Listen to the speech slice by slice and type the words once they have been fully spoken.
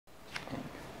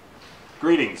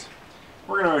Greetings.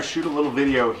 We're going to shoot a little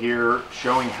video here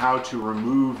showing how to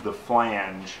remove the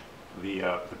flange, the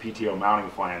PTO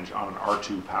mounting flange on an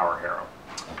R2 power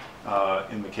harrow.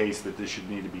 In the case that this should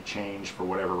need to be changed for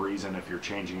whatever reason, if you're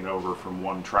changing it over from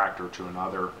one tractor to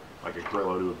another, like a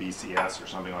Grillo to a BCS or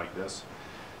something like this,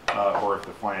 or if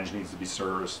the flange needs to be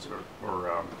serviced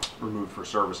or removed for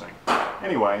servicing.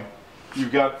 Anyway,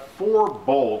 you've got 4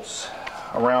 bolts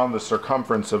around the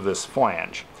circumference of this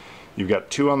flange. You've got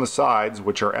 2 on the sides,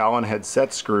 which are Allen head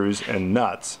set screws and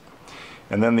nuts,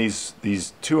 and then these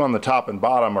 2 on the top and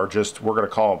bottom are just, we're going to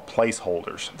call them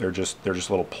placeholders. They're just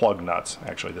little plug nuts.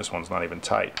 Actually, this one's not even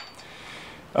tight.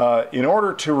 In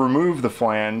order to remove the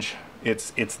flange,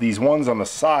 it's these ones on the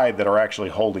side that are actually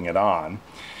holding it on.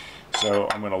 So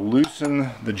I'm going to loosen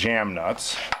the jam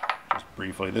nuts just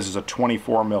briefly. This is a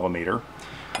 24 millimeter,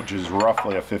 which is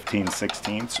roughly a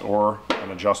 15/16 or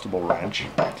an adjustable wrench.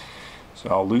 So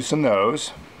I'll loosen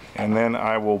those, and then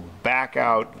I will back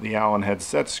out the Allen head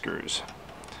set screws.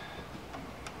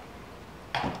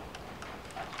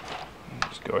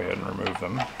 Just go ahead and remove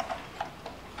them.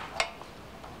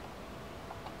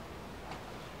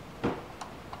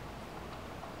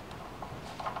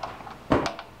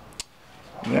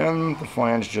 Then the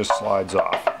flange just slides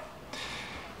off.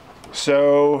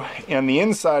 So on the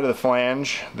inside of the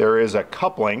flange there is a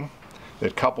coupling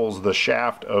that couples the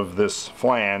shaft of this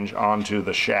flange onto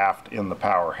the shaft in the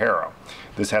power harrow.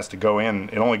 This has to go in,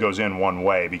 it only goes in one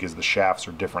way because the shafts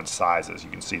are different sizes.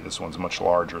 You can see this one's much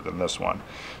larger than this one.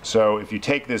 So if you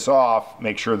take this off,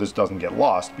 make sure this doesn't get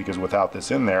lost, because without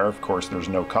this in there, of course, there's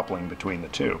no coupling between the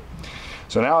two.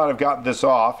 So now that I've got this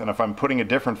off, and if I'm putting a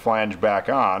different flange back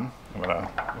on, I'm going to,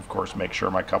 of course, make sure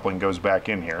my coupling goes back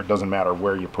in here. It doesn't matter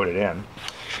where you put it in.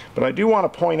 But I do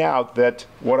want to point out that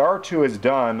what R2 has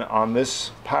done on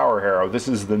this power harrow, this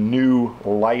is the new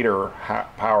lighter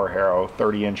power harrow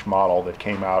 30-inch model that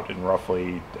came out in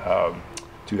roughly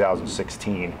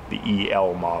 2016, the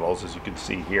EL models, as you can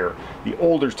see here. The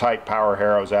older type power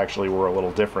harrows actually were a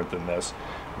little different than this,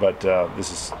 but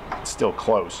this is still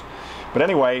close. But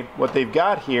anyway, what they've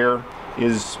got here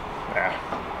is,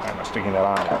 why am I sticking that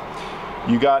on there?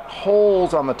 You got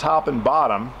holes on the top and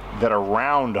bottom that are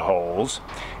round holes,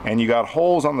 and you got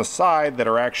holes on the side that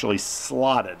are actually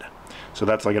slotted. So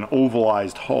that's like an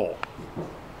ovalized hole.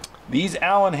 These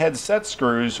Allen head set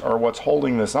screws are what's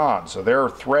holding this on. So they're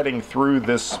threading through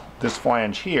this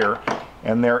flange here,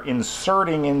 and they're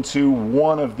inserting into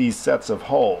one of these sets of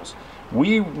holes.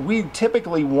 We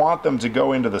typically want them to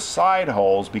go into the side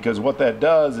holes, because what that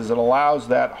does is it allows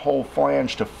that whole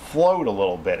flange to float a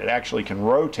little bit. It actually can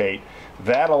rotate.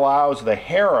 That allows the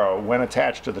harrow, when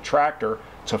attached to the tractor,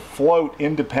 to float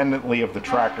independently of the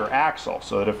tractor axle,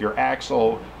 so that if your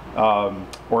axle,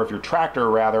 or if your tractor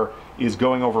rather, is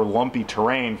going over lumpy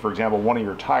terrain, for example, one of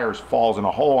your tires falls in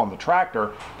a hole on the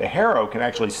tractor, the harrow can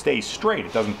actually stay straight.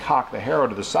 It doesn't cock the harrow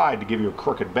to the side to give you a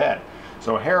crooked bed.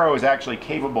 So a harrow is actually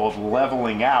capable of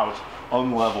leveling out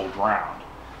unlevel ground.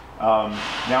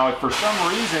 Now, if for some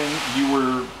reason you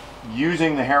were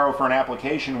using the harrow for an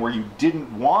application where you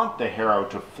didn't want the harrow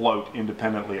to float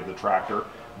independently of the tractor,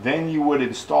 then you would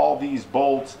install these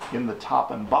bolts in the top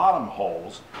and bottom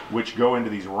holes, which go into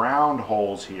these round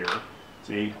holes here.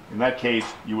 See, in that case,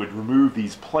 you would remove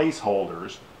these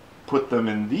placeholders, put them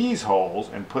in these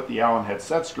holes, and put the Allen head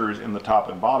set screws in the top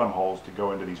and bottom holes to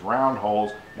go into these round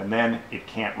holes, and then it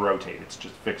can't rotate. It's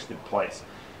just fixed in place.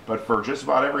 But for just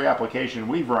about every application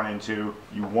we've run into,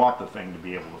 you want the thing to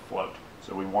be able to float.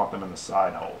 So we want them in the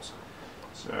side holes.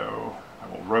 So I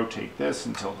will rotate this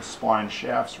until the spline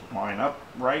shafts line up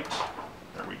right.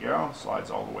 There we go. Slides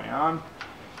all the way on.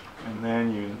 And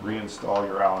then you reinstall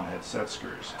your Allen head set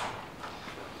screws.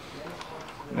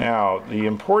 Now, the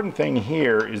important thing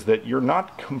here is that you're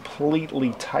not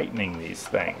completely tightening these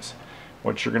things.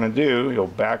 What you're going to do, you'll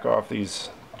back off these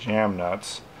jam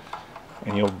nuts,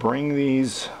 and you'll bring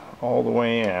these all the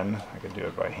way in. I could do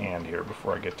it by hand here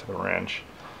before I get to the wrench.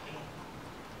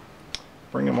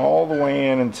 Bring them all the way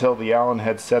in until the Allen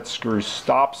head set screw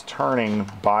stops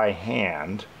turning by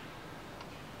hand,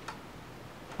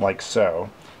 like so,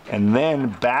 and then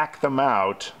back them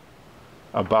out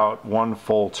about 1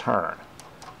 full turn.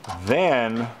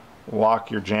 Then lock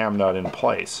your jam nut in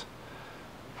place,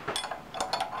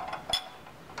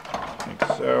 like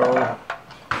so.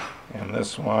 And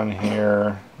this one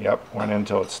here, yep, went in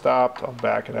until it stopped. I'll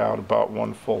back it out about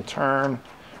 1 full turn,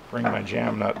 bring my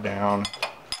jam nut down,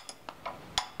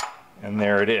 And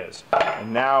there it is.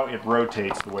 And now it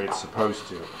rotates the way it's supposed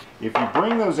to. If you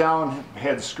bring those Allen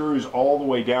head screws all the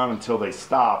way down until they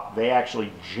stop, they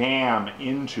actually jam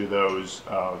into those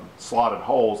slotted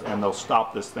holes, and they'll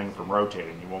stop this thing from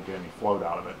rotating. You won't get any float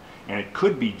out of it. And it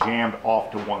could be jammed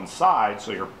off to one side,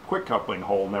 so your quick coupling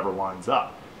hole never lines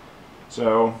up.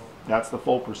 So that's the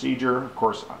full procedure. Of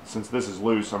course, since this is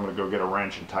loose, I'm going to go get a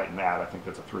wrench and tighten that. I think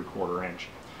that's a 3/4 inch.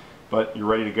 But you're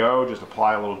ready to go. Just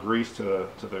apply a little grease to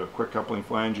the quick coupling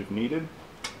flange if needed,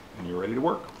 and you're ready to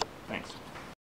work. Thanks.